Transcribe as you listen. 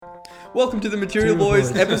Welcome to the Material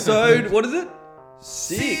Boys episode. What is it?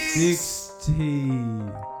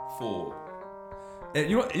 64. And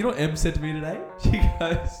you know what Em said to me today?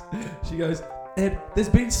 She goes, Ed, there's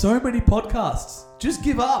been so many podcasts. Just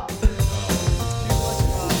give up.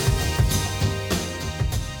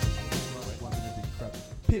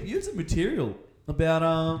 Pip, you had some material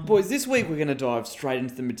about Boys, this week we're going to dive straight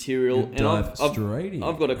into the material. I've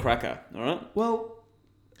got a cracker, all right? Well,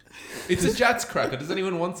 It's a Jats cracker. Does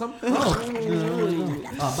anyone want some?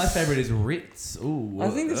 my favourite is Ritz. Ooh, I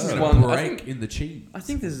think this is a one- break in the cheese. I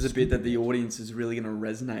think this is a bit that the audience is really going to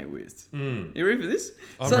resonate with. You ready for this?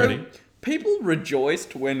 I'm ready. People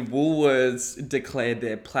rejoiced when Woolworths declared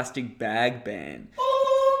their plastic bag ban.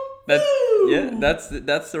 That's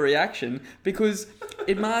the reaction, because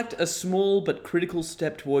it marked a small but critical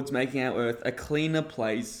step towards making our Earth a cleaner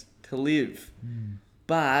place to live.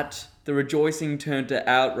 But the rejoicing turned to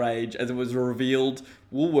outrage as it was revealed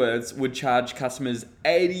Woolworths would charge customers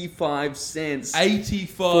 85 cents 85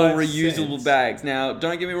 for reusable cents. bags. Now,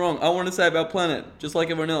 don't get me wrong, I want to save our planet, just like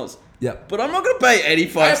everyone else. Yep. But I'm not going to pay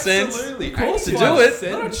 85 cents. Absolutely. Of course to 85 do it.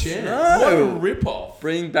 cents. Not a chance. No. What a rip-off.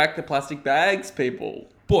 Bring back the plastic bags, people.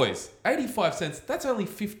 Boys, 85 cents, that's only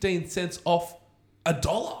 15 cents off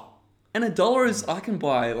 $1. And $1 is, I can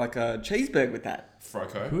buy like a cheeseburger with that.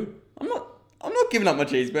 Froco. Good. I'm not giving up my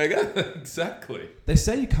cheeseburger. Exactly. They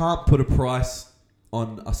say you can't put a price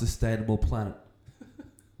on a sustainable planet.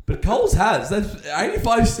 But Coles has. That's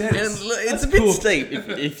 85 cents. And it's That's a bit cool. steep.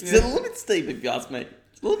 It's a little bit steep, if you ask me.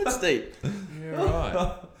 It's a little bit steep. Yeah,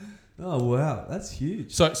 right. Oh, wow. That's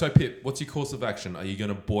huge. So Pip, what's your course of action? Are you going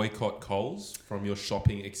to boycott Coles from your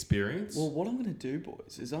shopping experience? Well, what I'm going to do,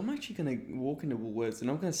 boys, is I'm actually going to walk into Woolworths and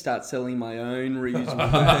I'm going to start selling my own reusable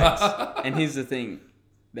bags. And here's the thing.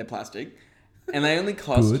 They're plastic. And they only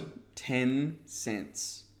cost Good. 10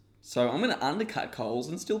 cents. So I'm going to undercut Coles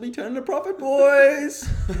and still be turning a profit, boys.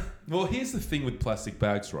 Well, here's the thing with plastic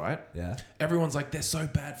bags, right? Yeah. Everyone's like, they're so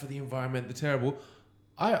bad for the environment, they're terrible.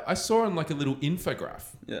 I saw on like a little infograph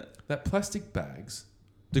Yeah. that plastic bags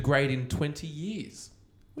degrade in 20 years.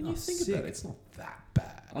 When you think sick. about it, it's not that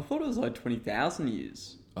bad. I thought it was like 20,000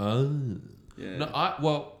 years. Oh. Yeah.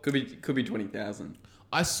 No, Could be 20,000.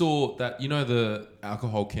 I saw that, you know, the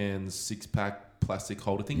alcohol cans 6-pack plastic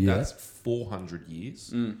holder thing? Yeah. That's 400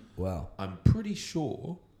 years. Wow. I'm pretty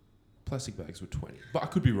sure plastic bags were 20, but I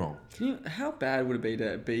could be wrong. How bad would it be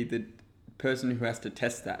to be the person who has to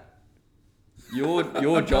test that?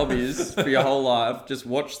 Your job is, for your whole life, just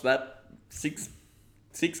watch that six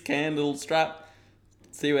candle strap,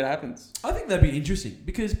 see what happens. I think that'd be interesting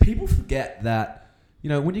because people forget that, you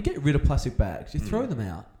know, when you get rid of plastic bags, you throw them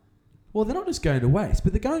out. Well, they're not just going to waste,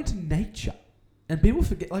 but they're going to nature. And people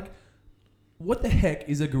forget, like, what the heck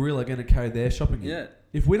is a gorilla going to carry their shopping in? Yeah.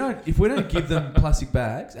 If we don't give them plastic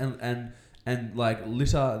bags and like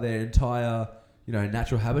litter their entire, you know,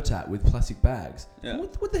 natural habitat with plastic bags, Yeah.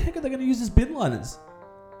 what the heck are they going to use as bin liners?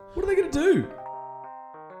 What are they going to do?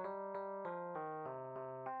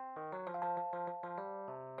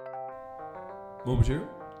 More material?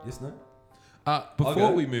 Yes, no? Before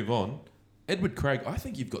go. we move on, Edward Craig, I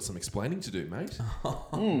think you've got some explaining to do, mate.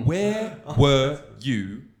 Where were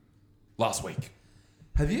you last week?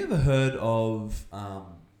 Have you ever heard of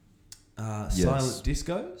Yes. silent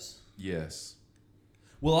discos? Yes.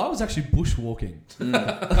 Well, I was actually bushwalking.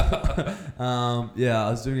 I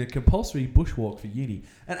was doing a compulsory bushwalk for uni.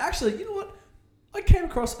 And actually, you know what? I came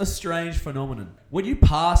across a strange phenomenon. When you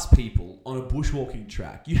pass people on a bushwalking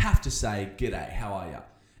track, you have to say, "G'day, how are ya?"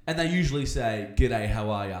 And they usually say, "G'day, how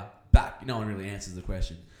are ya?" back. No one really answers the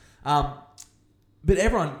question. But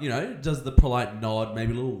everyone, you know, does the polite nod,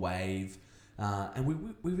 maybe a little wave. And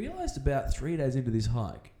we realized about 3 days into this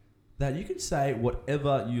hike that you can say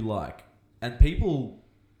whatever you like. And people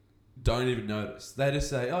don't even notice. They just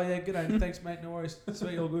say, "Oh yeah, g'day, thanks mate, no worries,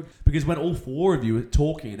 sweet, all good." Because when all four of you are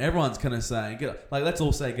talking and everyone's kind of saying, "G'day," like let's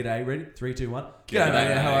all say "G'day," ready? 3, 2, 1. G'day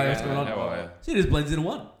mate, how are you? What's going on? How are you? So it just blends into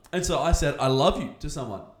one. And so I said, "I love you" to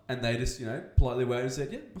someone, and they just, you know, politely waved and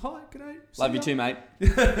said, "Yeah, hi, g'day." see Love you ya." too, mate.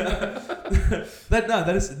 That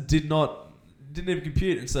just didn't even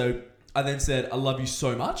compute. And so I then said, "I love you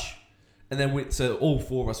so much." And then so all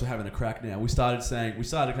four of us were having a crack now. We started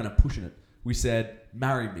kind of pushing it. We said,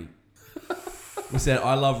 "Marry me." We said,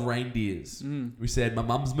 "I love reindeers." We said, "My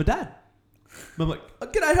mum's my dad." I'm like, "Oh,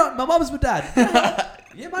 g'day, my mum's my dad."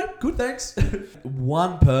 "Yeah, mate, good, thanks."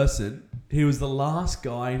 One person, he was the last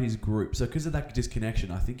guy in his group. So because of that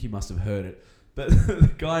disconnection, I think he must have heard it. But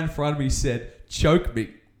the guy in front of me said, "Choke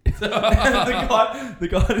me." And the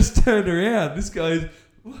guy just turned around. This guy's,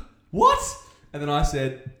 "What?" And then I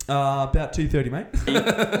said, about 2:30, mate.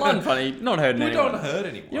 Line funny, not hurting We anyone. don't hurt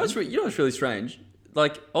anyone. You know what's really strange?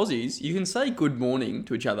 Like Aussies, you can say good morning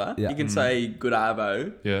to each other. Yeah. You can say good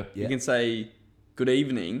arvo. Yeah. Yeah. You can say good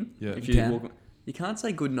evening. Yeah. If You you can. walk, you can't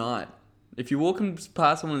say good night. If you're walking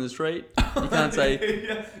past someone in the street, you can't say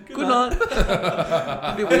Yeah, good night.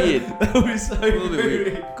 A bit weird. That would be so A little bit weird.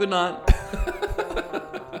 weird. Good night.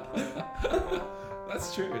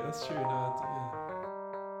 That's true. That's true. No, yeah.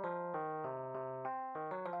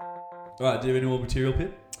 All right, do you have any more material,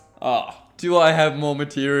 Pip? Oh, do I have more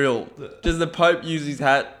material? Does the Pope use his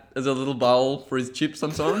hat as a little bowl for his chips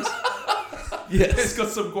sometimes? Yes. It's got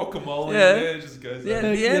some guacamole Yeah. in there. It just goes Yeah, up.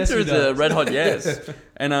 the Yes, answer he is a does. red hot yes.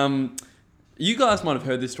 And you guys might have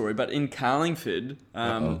heard this story, but in Carlingford,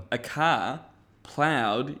 a car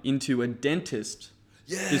ploughed into a dentist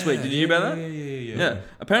this week. Did you hear about that? Yeah. Yeah.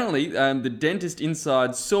 Apparently, the dentist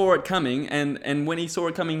inside saw it coming, and when he saw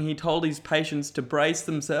it coming, he told his patients to brace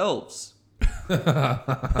themselves. That's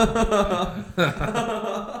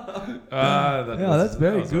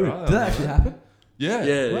very good. alright. Did that actually happen? Yeah.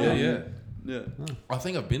 Yeah, Yeah. Yeah. I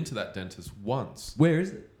think I've been to that dentist once. Where is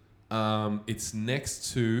it? It's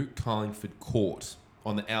next to Carlingford Court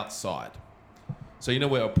on the outside. So you know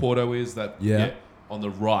where Oporto is? Yeah. On the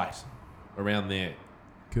right, around there.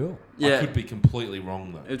 Cool. Yeah. I could be completely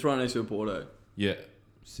wrong though. It's right next to a Porto. Yeah.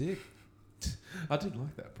 Sick. I did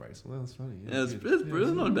like that praise. Well, that was funny. Yeah, it's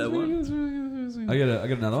not a bad one. I got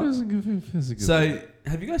another one. So,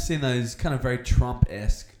 have you guys seen those kind of very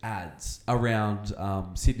Trump-esque ads around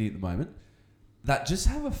Sydney at the moment that just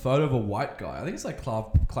have a photo of a white guy? I think it's like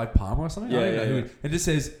Clive Palmer or something. I don't know who. It just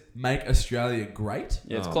says "Make Australia Great."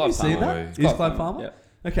 Yeah, it's Oh, Clive You see Palmer. that? It's Is Clive Palmer? Yeah.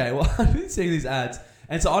 Okay, well, I've been seeing these ads,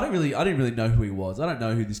 and so I didn't really know who he was. I don't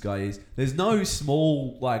know who this guy is. There's no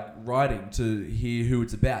small writing to hear who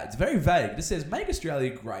it's about. It's very vague. It just says "Make Australia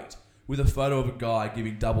Great" with a photo of a guy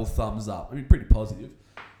giving double thumbs up. I mean, pretty positive.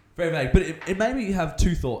 Very vague, but it made me have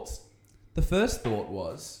two thoughts. The first thought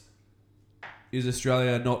was, is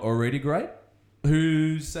Australia not already great?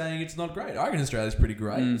 Who's saying it's not great? I reckon Australia's pretty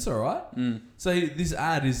great. It's all right. So this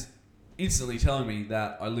ad is instantly telling me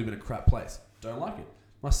that I live in a crap place. Don't like it.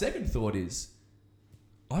 My second thought is,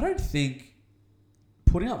 I don't think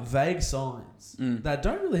putting up vague signs that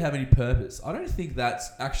don't really have any purpose, I don't think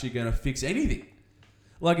that's actually going to fix anything.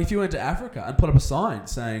 Like if you went to Africa and put up a sign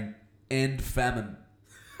saying "End famine,"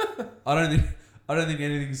 I don't think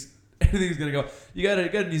anything's going to go. You go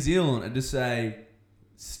to New Zealand and just say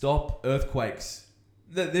 "Stop earthquakes."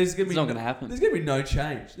 There's going to be It's not going to happen. There's going to be no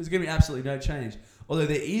change. There's going to be absolutely no change. Although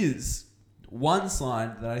there is one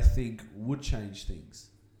sign that I think would change things.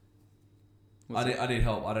 I need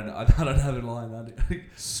help. I don't know. I don't have it in line.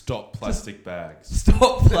 Stop plastic bags.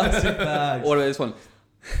 Stop plastic bags. What about this one?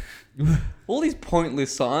 All these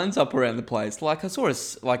pointless signs up around the place. Like I saw a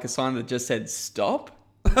sign that just said "Stop."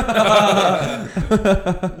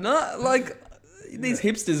 No, like these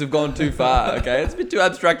hipsters have gone too far. Okay, it's a bit too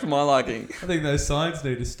abstract for my liking. I think those signs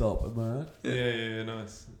need to stop. Am I right? Yeah,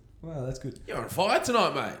 nice. Wow, that's good. You're on fire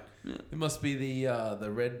tonight, mate. It must be the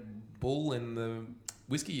Red Bull and the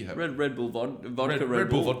whiskey you have. Red Bull vodka. Red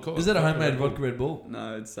Bull vodka. Is that a homemade Red Bull. vodka Red Bull?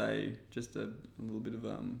 No, it's just a little bit of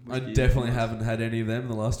I whiskey. definitely haven't had any of them in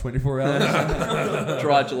the last 24 hours.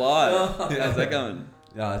 Dry July. How's that going?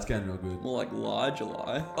 Yeah, it's going real good. More like Lie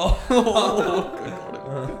July.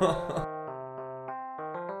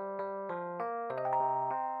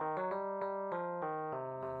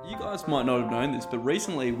 You guys might not have known this, but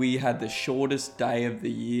recently we had the shortest day of the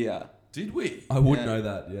year. Did we? I would Yeah. know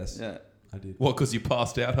that, yes. Yeah. I did. What? Because you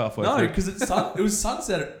passed out halfway No, through? because it was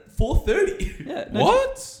sunset at 4:30. Yeah. No, What?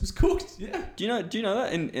 It was cooked, yeah. Do you know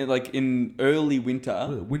that in early winter?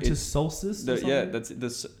 Winter it's- solstice? or Yeah, something?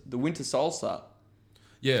 that's the winter salsa.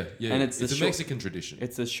 Yeah. And it's it's the a short- Mexican tradition.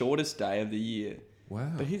 It's the shortest day of the year.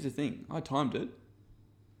 Wow. But here's the thing: I timed it.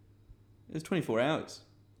 It was 24 hours.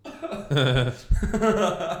 So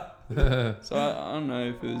I don't know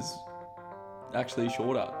if it was actually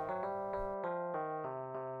shorter.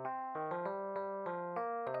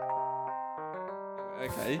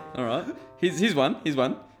 Okay, all right. Here's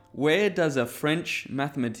one. Where does a French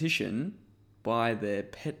mathematician buy their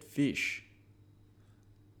pet fish?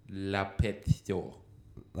 La Petito.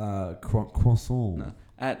 Croissant. No,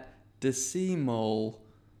 at Decimal.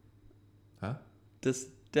 Huh?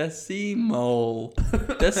 Decimal.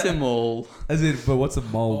 As in, but what's a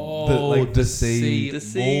mole? Oh,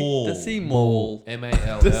 Decimal.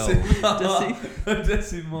 M-A-L-L.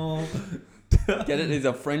 Decimal. Get it? He's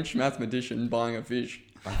a French mathematician buying a fish.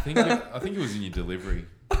 I think it was in your delivery.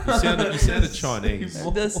 You sounded Chinese.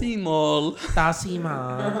 Decimal.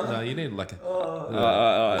 No, you need like a...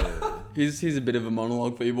 Alright. Here's a bit of a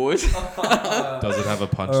monologue for you boys. Does it have a All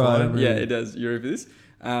right, punchline? Really? Yeah, it does. You ready for this?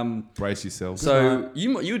 Brace yourself. So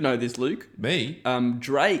you would know this, Luke. Me?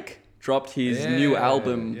 Drake dropped his new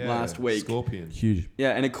album last week. Scorpion. Huge.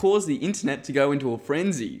 Yeah, and it caused the internet to go into a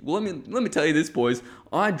frenzy. Well, let me tell you this, boys.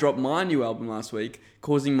 I dropped my new album last week,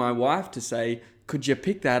 causing my wife to say, "Could you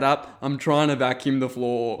pick that up? I'm trying to vacuum the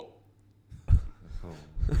floor."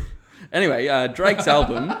 Anyway, Drake's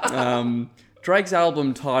album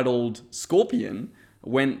titled Scorpion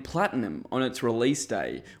went platinum on its release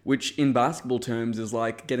day, which in basketball terms is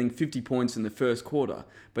like getting 50 points in the first quarter.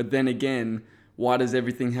 But then again, why does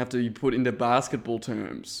everything have to be put into basketball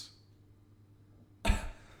terms?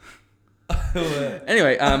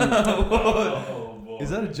 Anyway, Is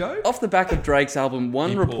that a joke? off the back of Drake's album,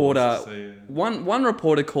 one reporter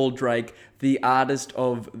called Drake the artist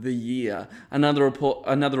of the year. Another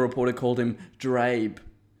reporter called him Drabe,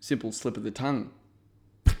 simple slip of the tongue.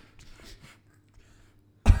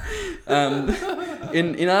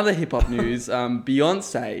 In other hip hop news,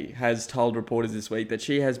 Beyonce has told reporters this week that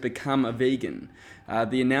she has become a vegan.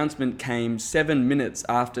 The announcement came 7 minutes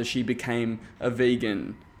after she became a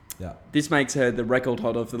vegan. Yeah. This makes her the record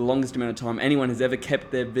holder for the longest amount of time anyone has ever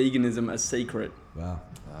kept their veganism a secret. Wow.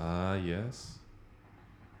 Ah, yes.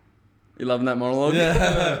 You loving that monologue?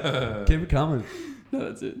 Yeah. Keep it coming. No,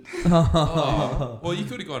 that's it. Oh, well, you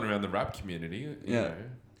could have gone around the rap community, you Yeah. know.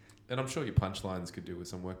 And I'm sure your punchlines could do with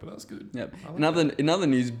some work, but that's good. Yep. I like In other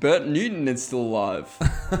news, Bert Newton is still alive.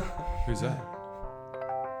 Who's that?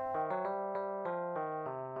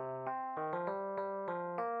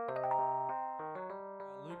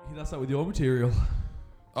 Luke, hit us up with your material.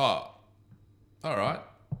 Oh, all right.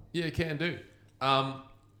 Yeah, can do.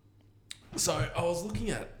 So I was looking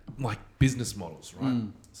at like business models, right?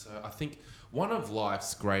 So I think one of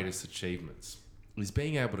life's greatest achievements is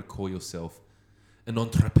being able to call yourself an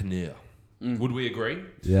entrepreneur. Would we agree?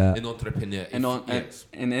 Yeah. An entrepreneur. Yes.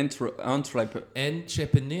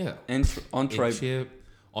 Entrepreneur.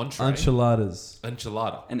 Enchiladas.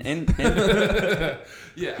 Enchilada.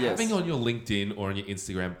 Yes. Having on your LinkedIn or on your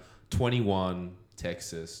Instagram, 21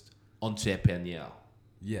 Texas entrepreneur.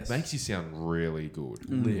 Yes. Makes you sound really good,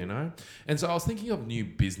 you know? And so I was thinking of new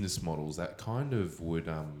business models that kind of would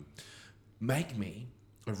make me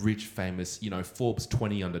a rich, famous, Forbes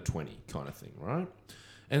 20 under 20 kind of thing, right?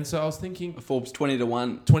 And so I was thinking... Forbes 20 to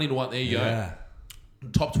 1. 20 to 1, there you Yeah. go.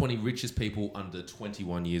 Top 20 richest people under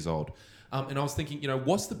 21 years old. And I was thinking,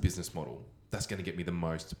 what's the business model that's going to get me the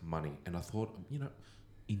most money? And I thought,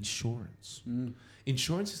 insurance.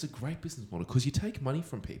 Insurance is a great business model because you take money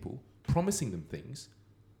from people, promising them things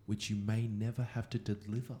which you may never have to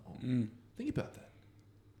deliver on. Think about that.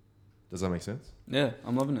 Does that make sense? Yeah,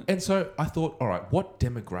 I'm loving it. And so I thought, all right, what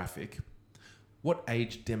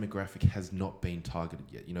age demographic has not been targeted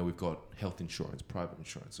yet? We've got health insurance, private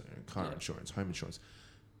insurance, car insurance, home insurance.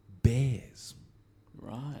 Bears.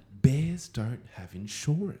 Right. Bears don't have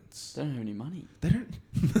insurance. They don't have any money. They don't.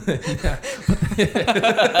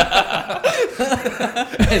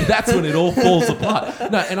 And that's when it all falls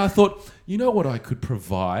apart. No, and I thought, you know what I could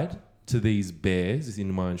provide to these bears is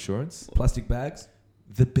in my insurance? Plastic bags.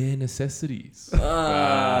 The bare necessities. Good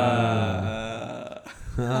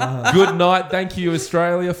night. Thank you,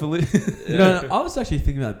 Australia, for No, I was actually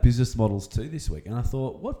thinking about business models too this week, and I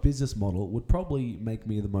thought, what business model would probably make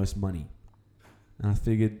me the most money? And I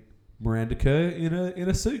figured Miranda Kerr in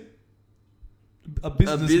a suit. A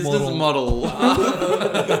business model. Good.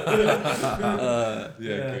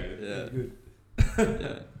 Yeah.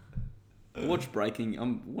 I want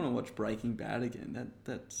to watch Breaking Bad again.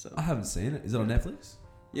 That's. I haven't seen it. Is it on Netflix?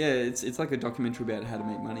 Yeah, it's like a documentary about how to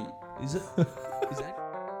make money. Is it? Is that?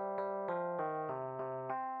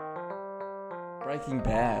 Breaking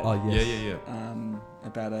Bad. Oh yes. Yeah.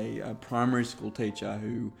 About a primary school teacher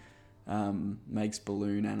who makes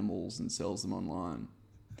balloon animals and sells them online.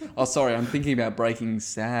 Oh, sorry, I'm thinking about Breaking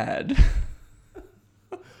Sad.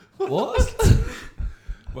 What?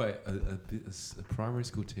 Wait, a primary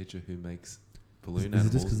school teacher who makes balloon Is it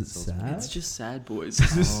animals. just 'cause it's and sells- sad? It's just sad, boys.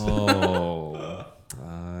 Oh.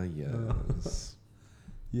 Yes.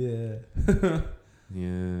 Yeah.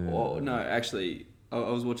 Yeah. Oh no, actually, I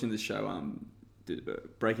was watching this show,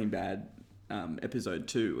 Breaking Bad, episode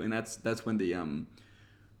 2, and that's when the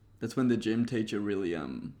gym teacher really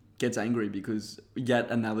gets angry because yet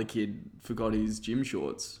another kid forgot his gym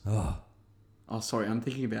shorts. Oh. Oh, sorry, I'm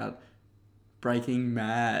thinking about Breaking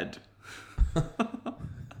Mad.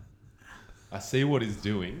 I see what he's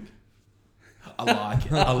doing. I like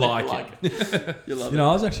it. I like it. You love You know,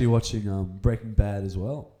 I was actually watching Breaking Bad as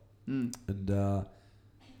well, and I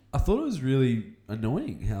thought it was really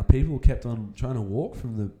annoying how people kept on trying to walk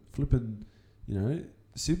from flipping,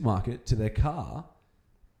 supermarket to their car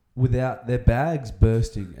without their bags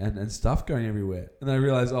bursting and stuff going everywhere. And they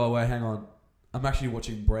realise, oh, wait, hang on. I'm actually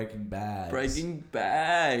watching Breaking Bags. Breaking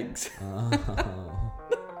Bags. Oh.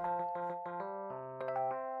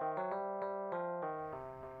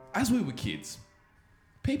 As we were kids,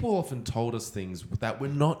 people often told us things that were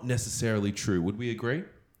not necessarily true. Would we agree?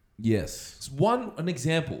 Yes. An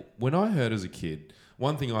example. When I heard as a kid,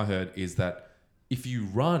 one thing I heard is that if you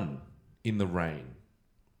run in the rain,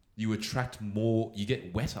 you attract more, you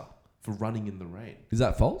get wetter for running in the rain. Is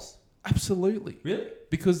that false? Absolutely. Really?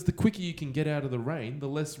 Because the quicker you can get out of the rain, the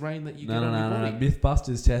less rain that you get on your body. No.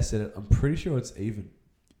 Mythbusters tested it. I'm pretty sure it's even.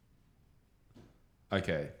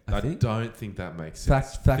 Okay. I I think- don't think that makes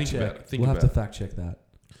sense. Fact Think check. about it. Think We'll about have to it. fact check that.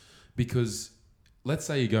 Because let's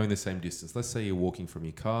say you're going the same distance. Let's say you're walking from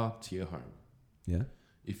your car to your home. Yeah.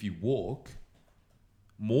 If you walk,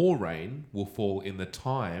 more rain will fall in the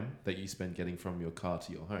time that you spend getting from your car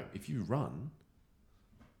to your home. If you run,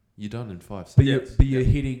 you're done in 5 seconds. But Yes. you're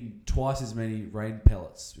hitting twice as many rain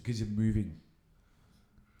pellets because you're moving.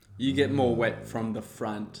 You get more wet from the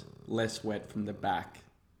front, less wet from the back.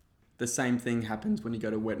 The same thing happens when you go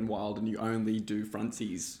to Wet and Wild and you only do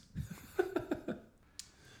frontsies.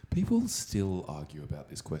 People still argue about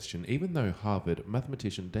this question, even though Harvard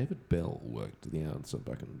mathematician David Bell worked the answer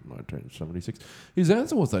back in 1976. His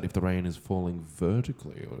answer was that if the rain is falling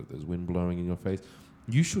vertically or if there's wind blowing in your face,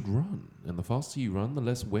 you should run. And the faster you run, the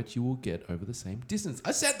less wet you will get over the same distance.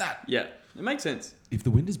 I said that! Yeah, it makes sense. If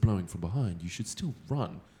the wind is blowing from behind, you should still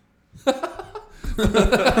run. Good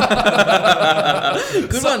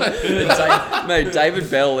one. Mate, David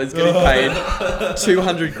Bell is getting paid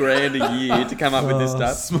 $200,000 a year to come up with this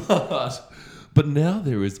stuff. Smart. But now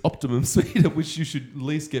there is optimum speed at which you should at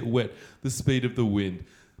least get wet, the speed of the wind.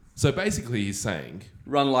 So basically he's saying...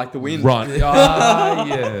 Run like the wind. Run. Ah,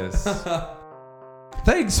 yes.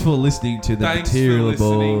 Thanks for listening to the Thanks Material for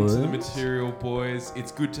listening Boys. to the Material Boys.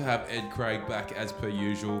 It's good to have Ed Craig back as per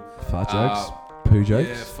usual. Fart jokes, poo jokes.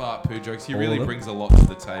 Yeah, fart poo jokes. He All really of them. brings a lot to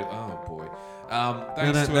the table. Oh boy.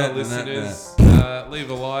 Thanks to our listeners. Leave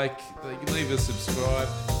a like. Leave a subscribe.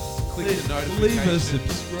 Click the notification. Leave a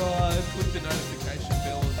subscribe. Click the notification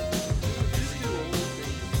bell